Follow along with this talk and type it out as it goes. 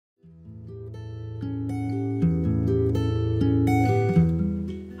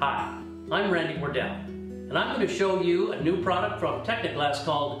I'm Randy Wardell, and I'm going to show you a new product from Techniglass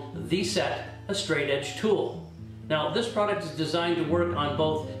called The Set, a straight edge tool. Now, this product is designed to work on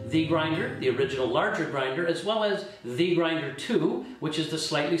both the grinder, the original larger grinder, as well as the grinder 2, which is the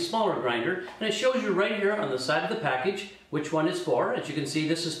slightly smaller grinder. And it shows you right here on the side of the package which one is for. As you can see,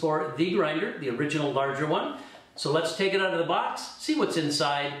 this is for the grinder, the original larger one. So let's take it out of the box, see what's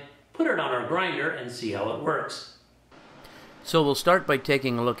inside, put it on our grinder, and see how it works. So we'll start by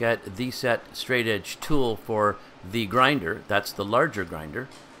taking a look at the set straight edge tool for the grinder. That's the larger grinder.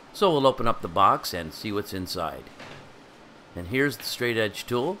 So we'll open up the box and see what's inside. And here's the straight edge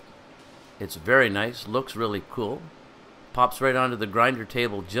tool. It's very nice, looks really cool. Pops right onto the grinder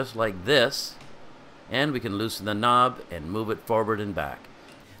table just like this. And we can loosen the knob and move it forward and back.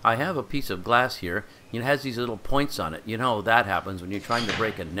 I have a piece of glass here. It has these little points on it. You know that happens when you're trying to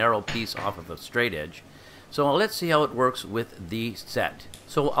break a narrow piece off of a straight edge. So let's see how it works with the set.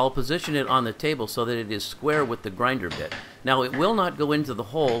 So I'll position it on the table so that it is square with the grinder bit. Now it will not go into the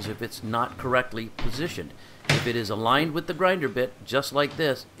holes if it's not correctly positioned. If it is aligned with the grinder bit, just like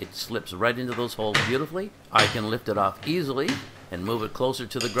this, it slips right into those holes beautifully. I can lift it off easily and move it closer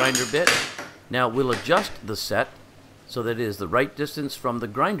to the grinder bit. Now we'll adjust the set so that it is the right distance from the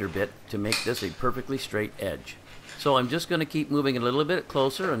grinder bit to make this a perfectly straight edge. So I'm just going to keep moving it a little bit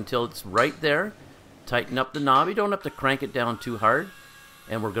closer until it's right there. Tighten up the knob. You don't have to crank it down too hard.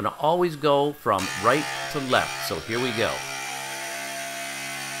 And we're going to always go from right to left. So here we go.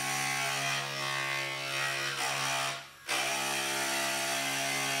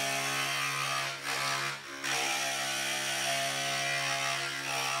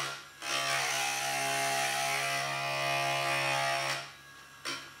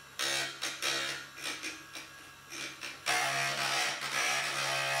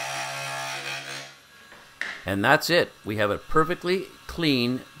 And that's it. We have a perfectly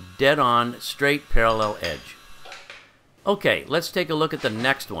clean, dead-on, straight parallel edge. Okay, let's take a look at the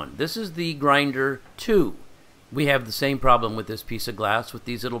next one. This is the grinder 2. We have the same problem with this piece of glass with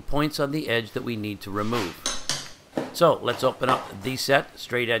these little points on the edge that we need to remove. So let's open up the set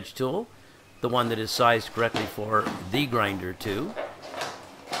straight edge tool, the one that is sized correctly for the grinder 2.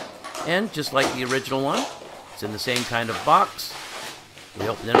 And just like the original one, it's in the same kind of box. We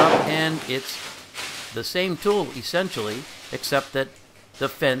open it up and it's the same tool essentially, except that the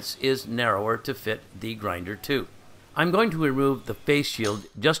fence is narrower to fit the grinder 2. I'm going to remove the face shield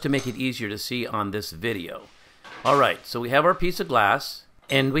just to make it easier to see on this video. Alright, so we have our piece of glass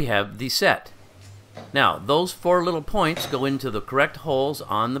and we have the set. Now those 4 little points go into the correct holes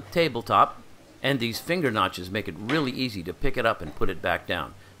on the tabletop, and these finger notches make it really easy to pick it up and put it back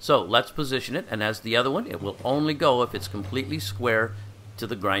down. So let's position it, and as the other one, it will only go if it's completely square to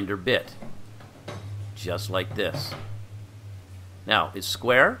the grinder bit. Just like this. Now, it's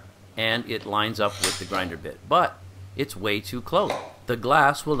square and it lines up with the grinder bit, but it's way too close. The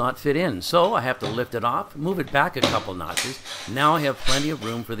glass will not fit in, so I have to lift it off, move it back a couple notches. Now I have plenty of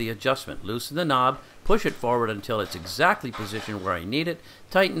room for the adjustment. Loosen the knob, push it forward until it's exactly positioned where I need it,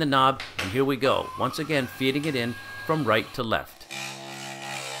 tighten the knob, and here we go. Once again, feeding it in from right to left.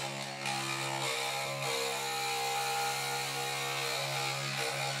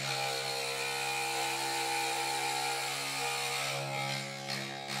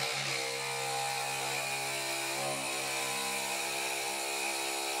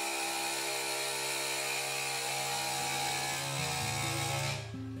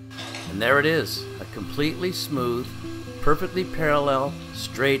 And there it is, a completely smooth, perfectly parallel,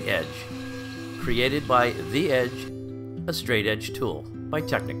 straight edge, created by The Edge, a straight edge tool by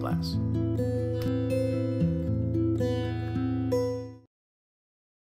Techniglass.